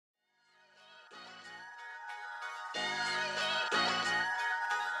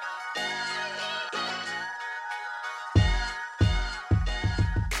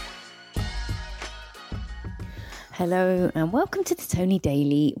Hello and welcome to the Tony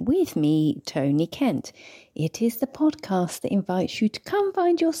Daily with me, Tony Kent. It is the podcast that invites you to come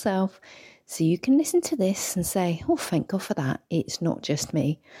find yourself so you can listen to this and say, oh, thank God for that. It's not just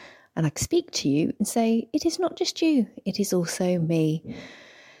me. And I can speak to you and say, it is not just you. It is also me.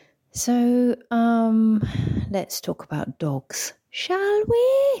 So let's talk about dogs. Shall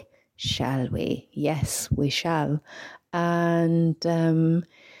we? Shall we? Yes, we shall. And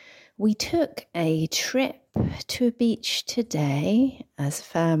we took a trip to a beach today as a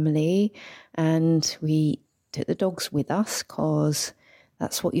family, and we took the dogs with us because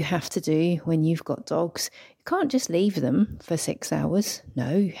that's what you have to do when you've got dogs. You can't just leave them for 6 hours.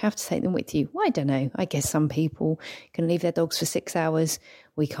 No, you have to take them with you. Well, I don't know. I guess some people can leave their dogs for 6 hours.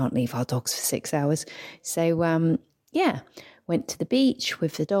 We can't leave our dogs for 6 hours. So, went to the beach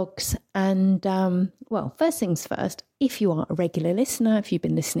with the dogs. And, first things first, if you are a regular listener, if you've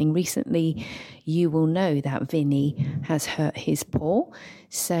been listening recently, you will know that Vinny has hurt his paw.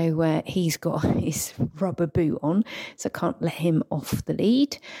 So he's got his rubber boot on, so I can't let him off the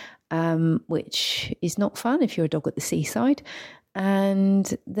lead, which is not fun if you're a dog at the seaside.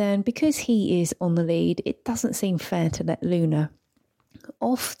 And then because he is on the lead, it doesn't seem fair to let Luna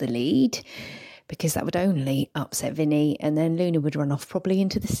off the lead, because that would only upset Vinny, and then Luna would run off probably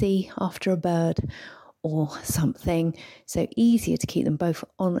into the sea after a bird or something. So easier to keep them both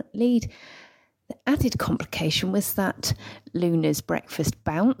on lead. The added complication was that Luna's breakfast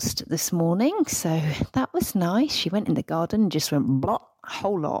bounced this morning, so that was nice. She went in the garden and just went blop, a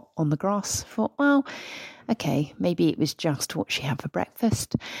whole lot on the grass. Thought, well, okay, maybe it was just what she had for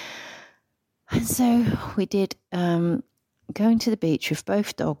breakfast. And so we did going to the beach with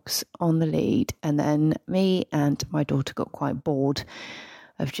both dogs on the lead, and then me and my daughter got quite bored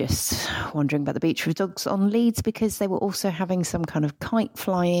of just wandering about the beach with dogs on leads, because they were also having some kind of kite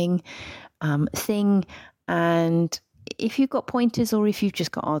flying thing. And if you've got pointers or if you've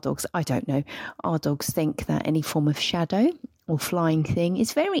just got our dogs, I don't know, our dogs think that any form of shadow or flying thing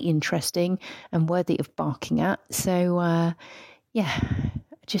is very interesting and worthy of barking at. So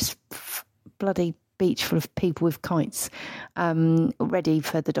just bloody beach full of people with kites ready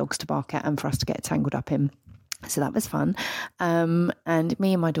for the dogs to bark at and for us to get tangled up in. So that was fun. And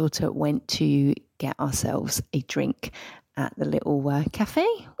me and my daughter went to get ourselves a drink at the little cafe,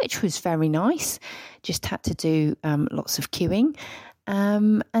 which was very nice. Just had to do lots of queuing.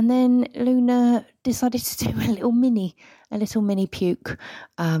 And then Luna decided to do a little mini puke.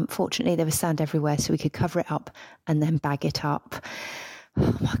 Fortunately, there was sand everywhere, so we could cover it up and then bag it up.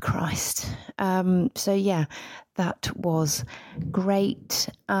 Oh my Christ. That was great.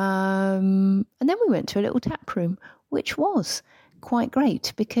 And then we went to a little tap room, which was quite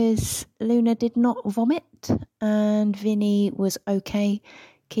great because Luna did not vomit and Vinny was okay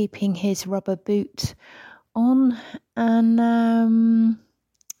keeping his rubber boot on. And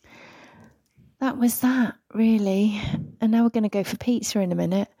that was that, really. And now we're going to go for pizza in a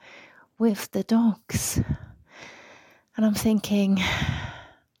minute with the dogs. And I'm thinking,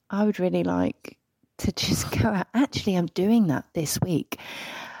 I would really like to just go out. Actually, I'm doing that this week.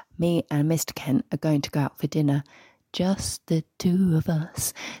 Me and Mr. Kent are going to go out for dinner, just the two of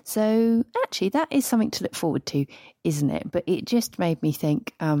us. So actually, that is something to look forward to, isn't it? But it just made me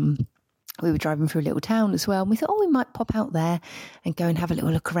think, we were driving through a little town as well, and we thought, we might pop out there and go and have a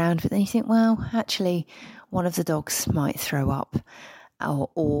little look around. But then you think, well, actually, one of the dogs might throw up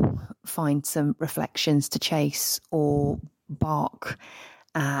or find some reflections to chase or bark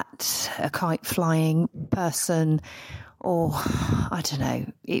at a kite flying person, or I don't know.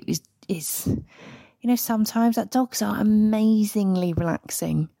 It's sometimes that dogs are amazingly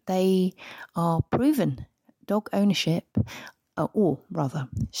relaxing. They are proven. Dog ownership, or rather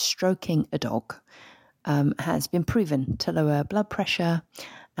stroking a dog, has been proven to lower blood pressure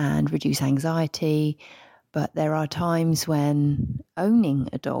and reduce anxiety. But there are times when owning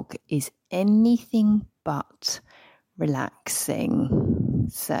a dog is anything but relaxing.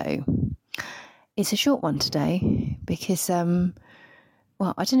 So it's a short one today because, I don't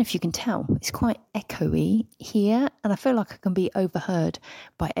know if you can tell, it's quite echoey here and I feel like I can be overheard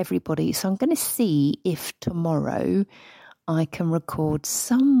by everybody. So I'm going to see if tomorrow I can record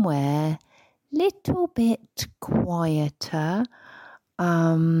somewhere little bit quieter.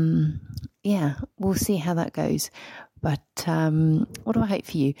 We'll see how that goes. But what do I hope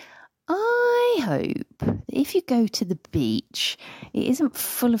for you? I hope that if you go to the beach, it isn't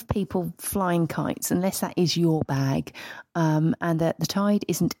full of people flying kites, unless that is your bag, and that the tide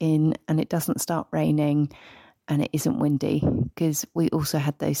isn't in and it doesn't start raining and it isn't windy, because we also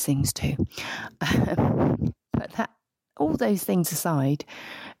had those things too. But all those things aside,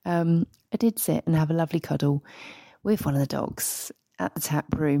 I did sit and have a lovely cuddle with one of the dogs at the tap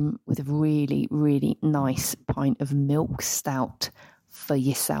room with a really, really nice pint of milk stout for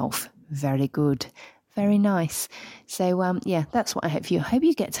yourself. Very good. Very nice. So, that's what I hope for you. I hope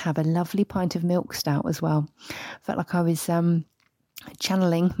you get to have a lovely pint of milk stout as well. Felt like I was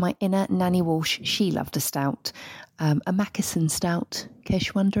channeling my inner Nanny Walsh. She loved a stout, a Mackeson stout, in case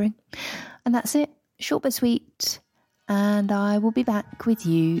you're wondering. And that's it. Short but sweet. And I will be back with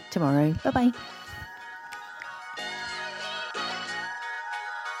you tomorrow. Bye-bye.